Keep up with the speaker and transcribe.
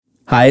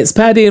Hi, it's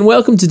Paddy and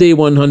welcome to day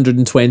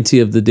 120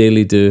 of the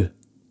Daily Do.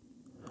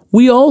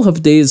 We all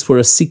have days where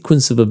a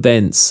sequence of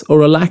events or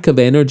a lack of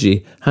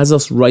energy has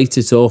us write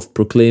it off,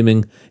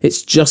 proclaiming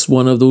it's just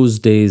one of those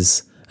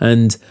days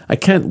and I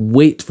can't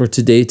wait for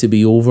today to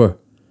be over.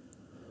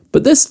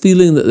 But this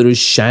feeling that there is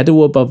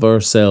shadow above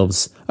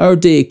ourselves, our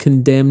day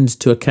condemned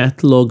to a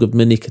catalogue of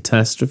mini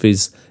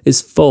catastrophes,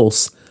 is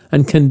false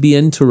and can be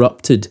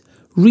interrupted,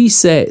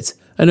 reset,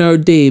 and our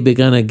day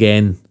begun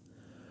again.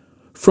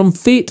 From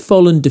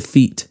fate-fallen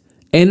defeat,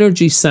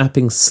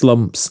 energy-sapping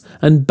slumps,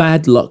 and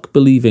bad luck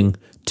believing,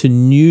 to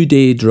new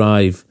day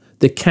drive,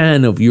 the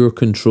can of your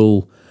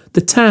control, the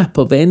tap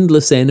of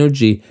endless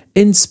energy,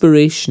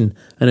 inspiration,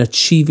 and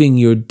achieving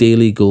your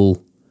daily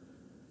goal.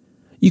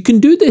 You can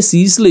do this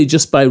easily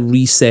just by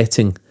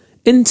resetting,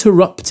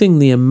 interrupting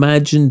the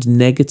imagined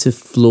negative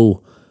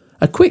flow.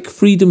 A quick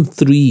Freedom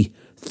 3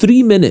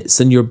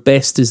 minutes and your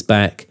best is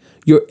back,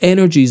 your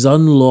energy's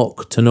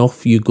unlocked and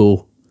off you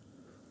go.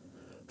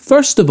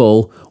 First of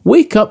all,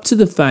 wake up to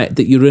the fact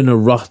that you're in a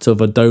rut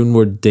of a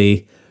downward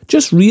day.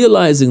 Just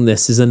realising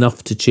this is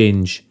enough to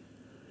change.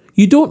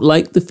 You don't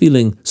like the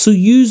feeling, so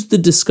use the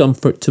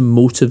discomfort to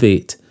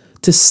motivate,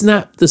 to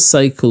snap the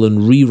cycle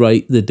and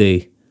rewrite the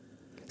day.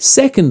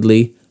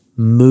 Secondly,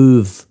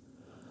 move.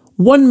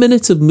 1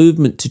 minute of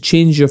movement to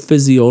change your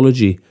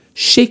physiology.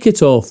 Shake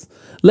it off.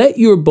 Let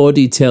your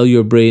body tell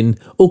your brain,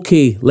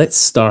 okay, let's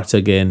start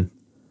again.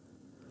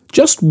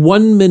 Just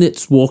 1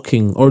 minute's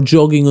walking or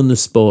jogging on the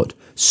spot.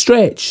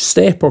 Stretch,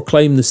 step or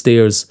climb the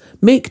stairs.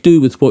 Make do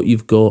with what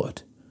you've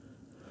got.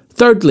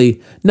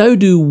 Thirdly, now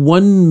do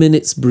 1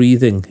 minute's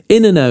breathing.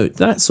 In and out,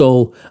 that's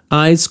all.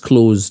 Eyes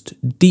closed.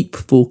 Deep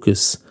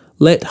focus.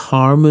 Let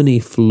harmony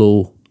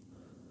flow.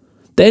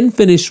 Then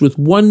finish with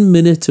 1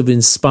 minute of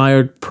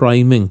inspired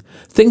priming.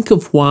 Think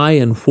of why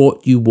and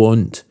what you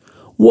want.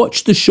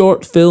 Watch the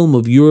short film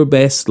of your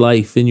best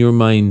life in your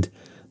mind.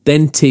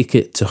 Then take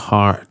it to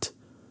heart.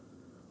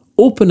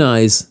 Open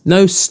eyes,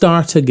 now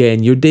start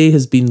again. Your day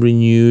has been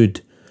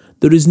renewed.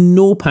 There is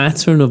no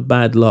pattern of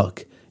bad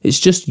luck. It's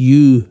just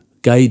you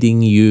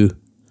guiding you.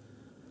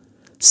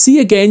 See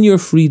again your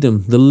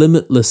freedom, the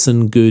limitless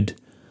and good.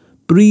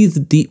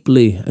 Breathe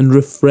deeply and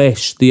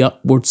refresh the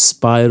upward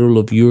spiral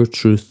of your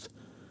truth.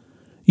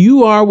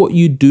 You are what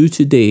you do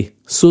today,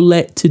 so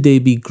let today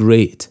be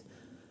great.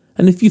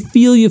 And if you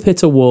feel you've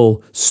hit a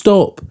wall,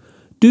 stop.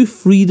 Do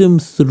Freedom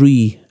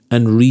 3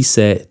 and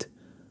reset.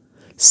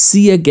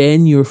 See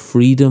again your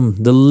freedom,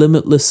 the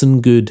limitless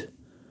and good.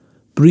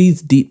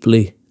 Breathe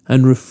deeply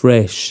and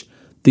refresh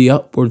the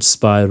upward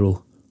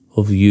spiral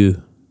of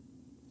you.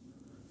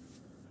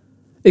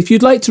 If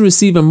you'd like to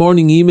receive a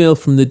morning email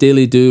from the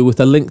Daily Do with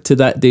a link to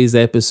that day's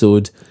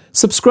episode,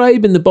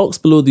 subscribe in the box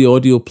below the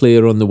audio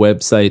player on the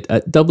website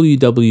at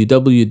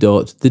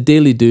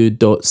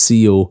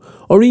www.thedailydo.co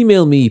or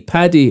email me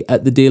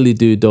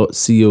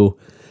paddy@thedailydo.co.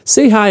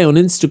 Say hi on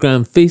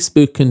Instagram,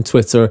 Facebook and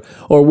Twitter,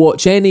 or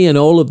watch any and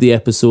all of the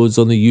episodes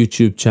on the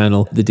YouTube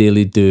channel The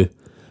Daily Do.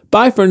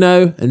 Bye for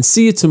now and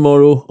see you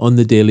tomorrow on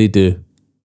The Daily Do.